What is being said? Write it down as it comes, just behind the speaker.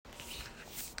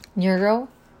Neuro,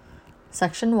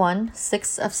 Section 1,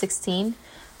 6 of 16,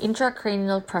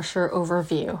 Intracranial Pressure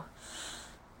Overview.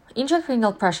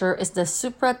 Intracranial pressure is the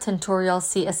supratentorial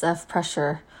CSF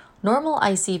pressure. Normal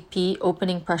ICP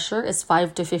opening pressure is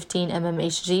 5 to 15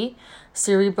 mmHg.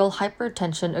 Cerebral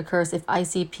hypertension occurs if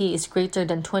ICP is greater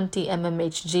than 20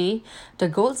 mmHg. The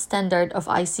gold standard of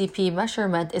ICP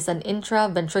measurement is an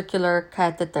intraventricular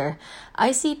catheter.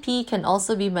 ICP can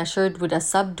also be measured with a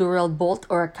subdural bolt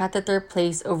or a catheter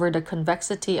placed over the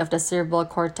convexity of the cerebral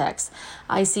cortex.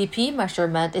 ICP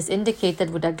measurement is indicated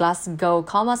with a Glasgow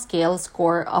Coma Scale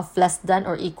score of less than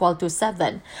or equal to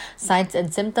 7. Signs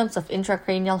and symptoms of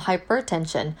intracranial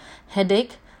hypertension: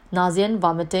 headache, nausea and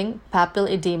vomiting,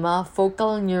 papillary edema,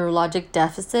 focal neurologic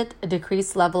deficit, a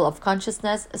decreased level of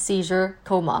consciousness, seizure,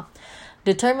 coma.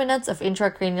 Determinants of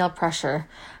intracranial pressure.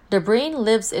 The brain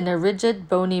lives in a rigid,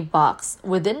 bony box.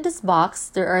 Within this box,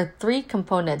 there are three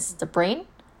components: the brain,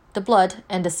 the blood,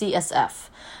 and the CSF.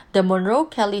 The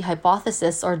Monro-Kelly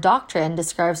hypothesis or doctrine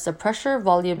describes the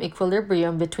pressure-volume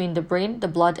equilibrium between the brain, the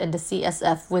blood, and the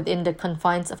CSF within the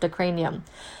confines of the cranium.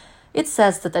 It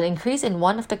says that an increase in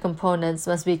one of the components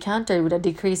must be countered with a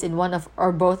decrease in one of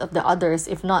or both of the others.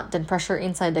 If not, then pressure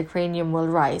inside the cranium will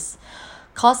rise.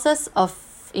 Causes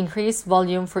of increased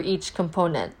volume for each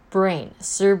component: brain,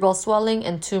 cerebral swelling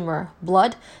and tumor;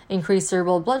 blood, increased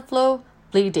cerebral blood flow,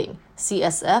 bleeding;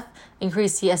 CSF,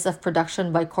 increased CSF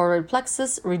production by choroid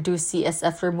plexus, reduced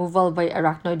CSF removal by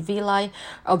arachnoid villi,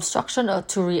 obstruction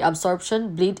to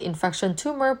reabsorption, bleed, infection,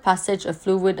 tumor, passage of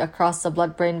fluid across the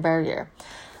blood-brain barrier.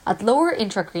 At lower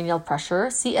intracranial pressure,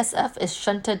 CSF is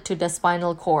shunted to the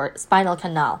spinal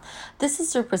canal. This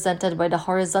is represented by the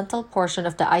horizontal portion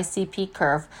of the ICP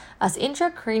curve. As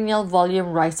intracranial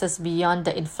volume rises beyond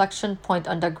the inflection point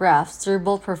on the graph,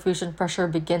 cerebral perfusion pressure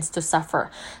begins to suffer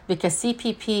because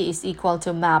CPP is equal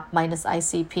to MAP minus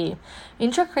ICP.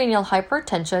 Intracranial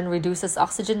hypertension reduces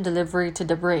oxygen delivery to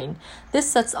the brain. This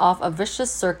sets off a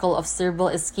vicious circle of cerebral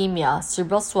ischemia: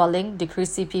 cerebral swelling,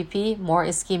 decreased CPP, more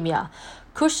ischemia.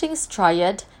 Cushing's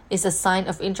triad is a sign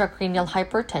of intracranial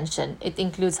hypertension. It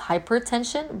includes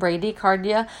hypertension,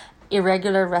 bradycardia,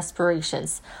 irregular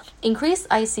respirations. Increased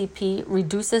ICP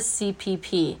reduces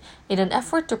CPP. In an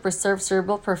effort to preserve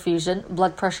cerebral perfusion,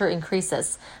 blood pressure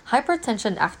increases.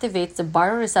 Hypertension activates the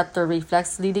baroreceptor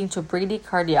reflex, leading to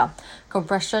bradycardia,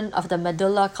 compression of the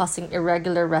medulla causing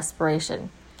irregular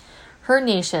respiration.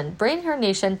 Herniation. Brain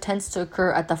herniation tends to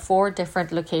occur at the four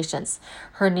different locations: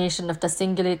 herniation of the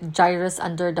cingulate gyrus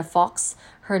under the falx,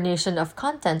 herniation of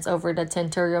contents over the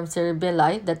tentorium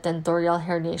cerebelli, the tentorial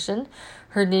herniation,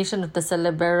 herniation of the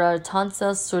cerebellar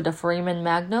tonsils through the foramen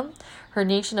magnum,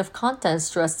 herniation of contents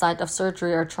through a site of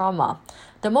surgery or trauma.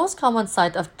 The most common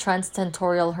site of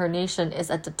transtentorial herniation is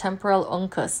at the temporal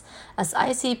uncus. As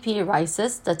ICP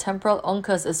rises, the temporal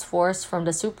uncus is forced from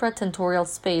the supratentorial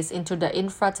space into the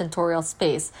infratentorial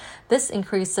space. This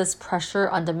increases pressure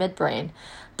on the midbrain.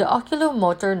 The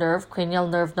oculomotor nerve, cranial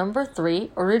nerve number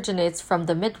 3, originates from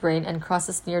the midbrain and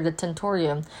crosses near the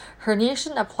tentorium.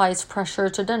 Herniation applies pressure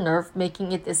to the nerve,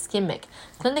 making it ischemic.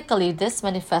 Clinically, this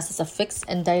manifests as a fixed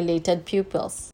and dilated pupils.